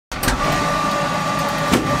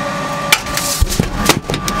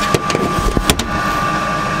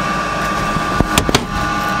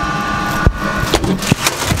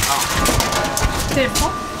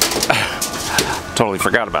Totally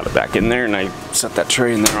forgot about it back in there, and I set that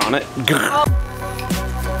tray in there on it.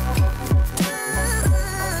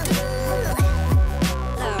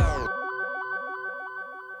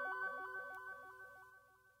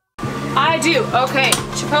 I do. Okay,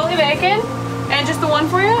 chipotle bacon, and just the one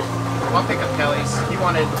for you? I'll pick up Kelly's. He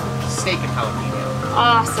wanted steak and jalapeno.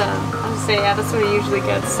 Awesome. I'll just say, yeah, that's what he usually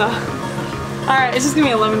gets, so. Alright, it's just gonna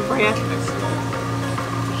be a lemon for you.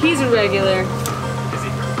 He's a regular. Is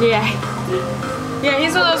he? Yeah. Yeah,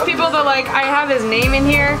 he's one of those people that, like, I have his name in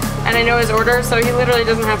here, and I know his order, so he literally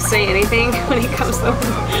doesn't have to say anything when he comes over.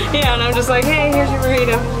 Yeah, and I'm just like, hey, here's your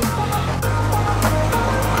burrito.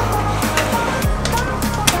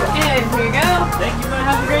 And here you go. Thank you, man.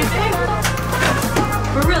 Have a great day.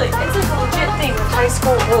 But really, it's like a legit thing with high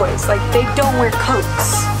school boys. Like, they don't wear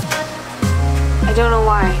coats. I don't know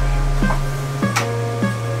why.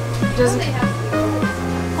 Doesn't.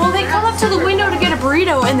 Well, they come up to the window to get a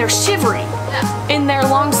burrito and they're shivering. In their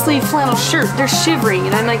long sleeve flannel shirt. They're shivering,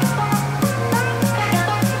 and I'm like,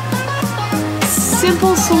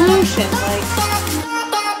 simple solution. Like,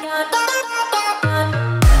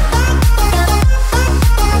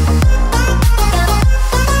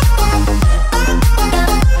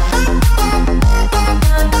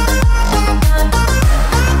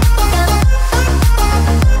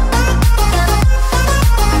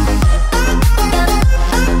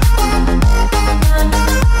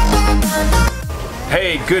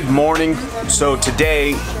 Good morning. So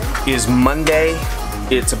today is Monday.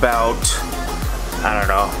 It's about, I don't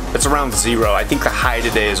know, it's around 0. I think the high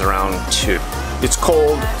today is around 2. It's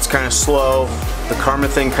cold, it's kind of slow. The karma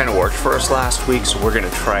thing kind of worked for us last week, so we're gonna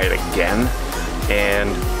try it again. And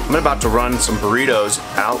I'm about to run some burritos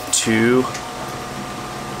out to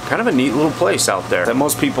kind of a neat little place out there that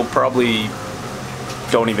most people probably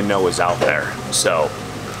don't even know is out there. So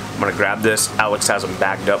I'm gonna grab this. Alex has them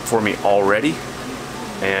bagged up for me already,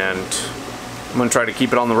 and I'm gonna try to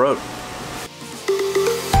keep it on the road.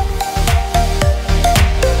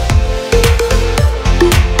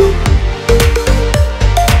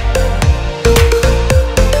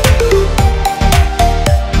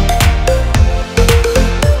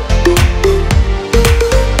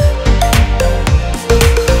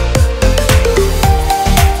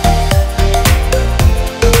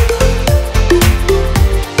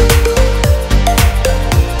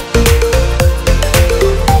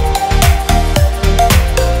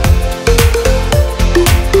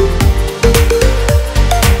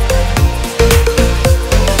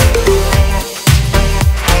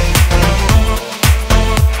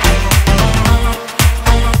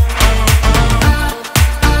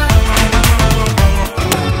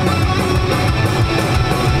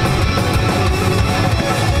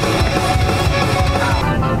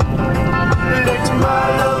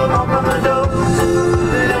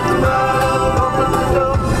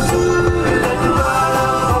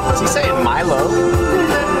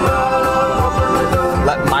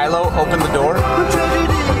 Let Milo open the door.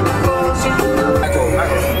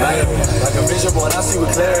 Like a vision board, I see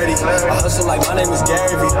with clarity. I hustle like my name is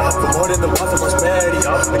Gary V. For more than the wealth of prosperity.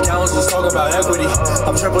 Accountants just talk about equity.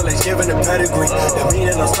 I'm Triple H giving the pedigree. The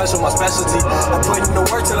meaning I'm special, my specialty. I put in the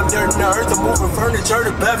work till I'm dirt in the earth. I'm moving furniture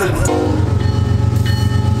to Beverly.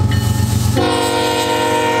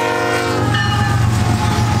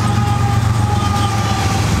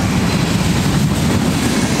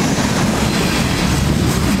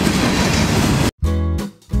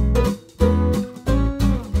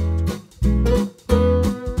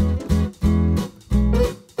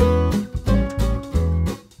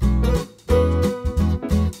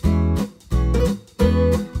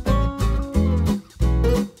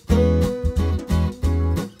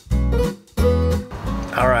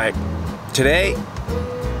 Today,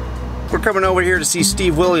 we're coming over here to see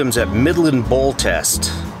Steve Williams at Midland Bowl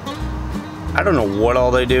Test. I don't know what all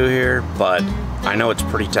they do here, but I know it's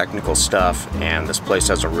pretty technical stuff, and this place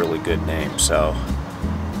has a really good name, so.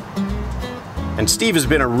 And Steve has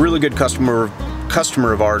been a really good customer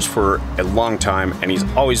of ours for a long time, and he's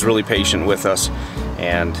always really patient with us,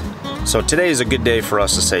 and so today is a good day for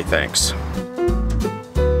us to say thanks.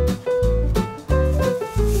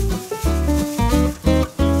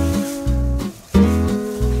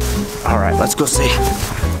 Alright, let's go see.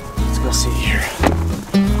 Let's go see here.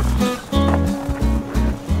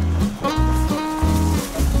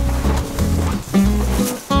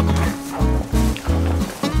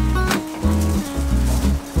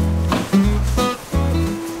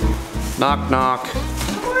 Knock, knock.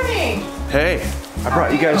 Good morning. Hey, I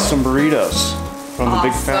brought you guys some burritos from the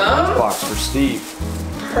Big Fat Lunchbox for Steve.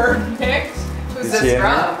 Perfect. Who's this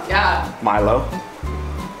from? Yeah. Milo.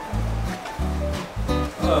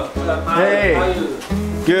 Hey.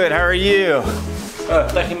 Good. How are you?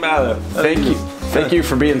 Thank you, Milo. Thank you. Thank you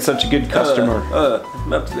for being such a good customer.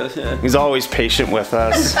 He's always patient with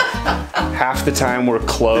us. Half the time we're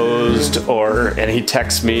closed, and he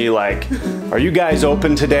texts me like, "Are you guys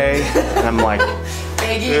open today?" And I'm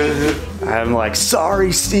like,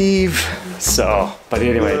 "Sorry, Steve." So, but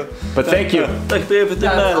anyway, but thank you. Thank you for everything,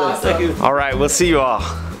 Milo. Awesome. Thank you. All right, we'll see you all.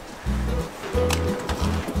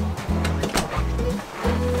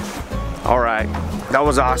 All right, that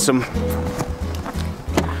was awesome.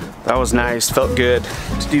 That was nice, felt good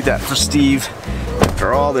to do that for Steve.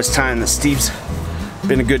 After all this time that Steve's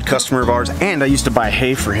been a good customer of ours, and I used to buy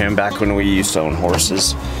hay for him back when we used to own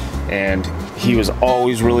horses. And he was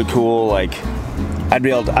always really cool. Like,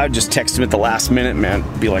 I'd just text him at the last minute, man,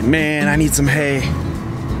 be like, "Man, I need some hay."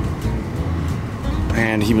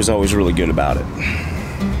 And he was always really good about it.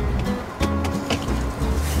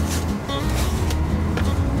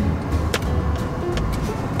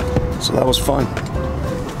 So that was fun.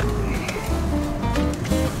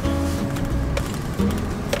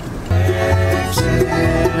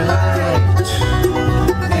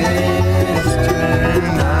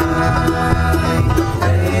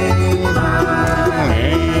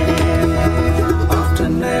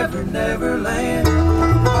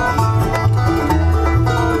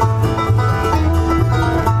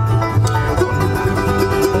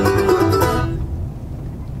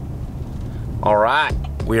 All right,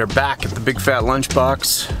 we are back at the Big Fat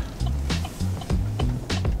Lunchbox.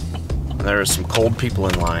 There are some cold people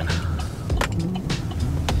in line.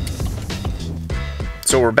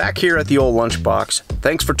 So we're back here at the old Lunchbox.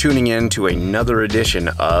 Thanks for tuning in to another edition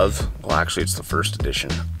of, well, actually it's the first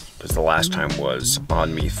edition, because the last time was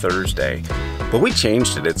On Me Thursday. But we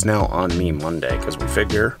changed it, it's now On Me Monday, because we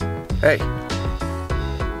figure, hey,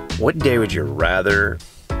 what day would you rather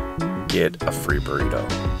get a free burrito?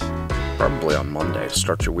 Probably on Monday to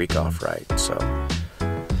start your week off right. So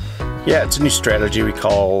yeah, it's a new strategy we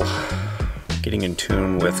call getting in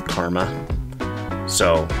tune with karma.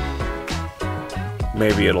 So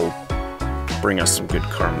maybe it'll bring us some good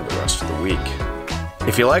karma the rest of the week.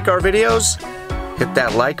 If you like our videos, hit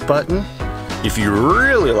that like button. If you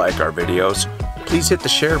really like our videos, please hit the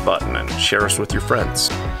share button and share us with your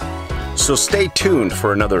friends. So stay tuned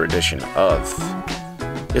for another edition of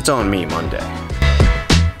It's On Me Monday.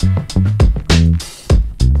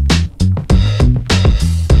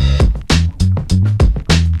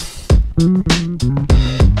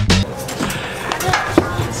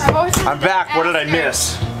 I'm back. What did I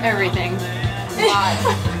miss? Everything. A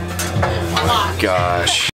lot. Gosh.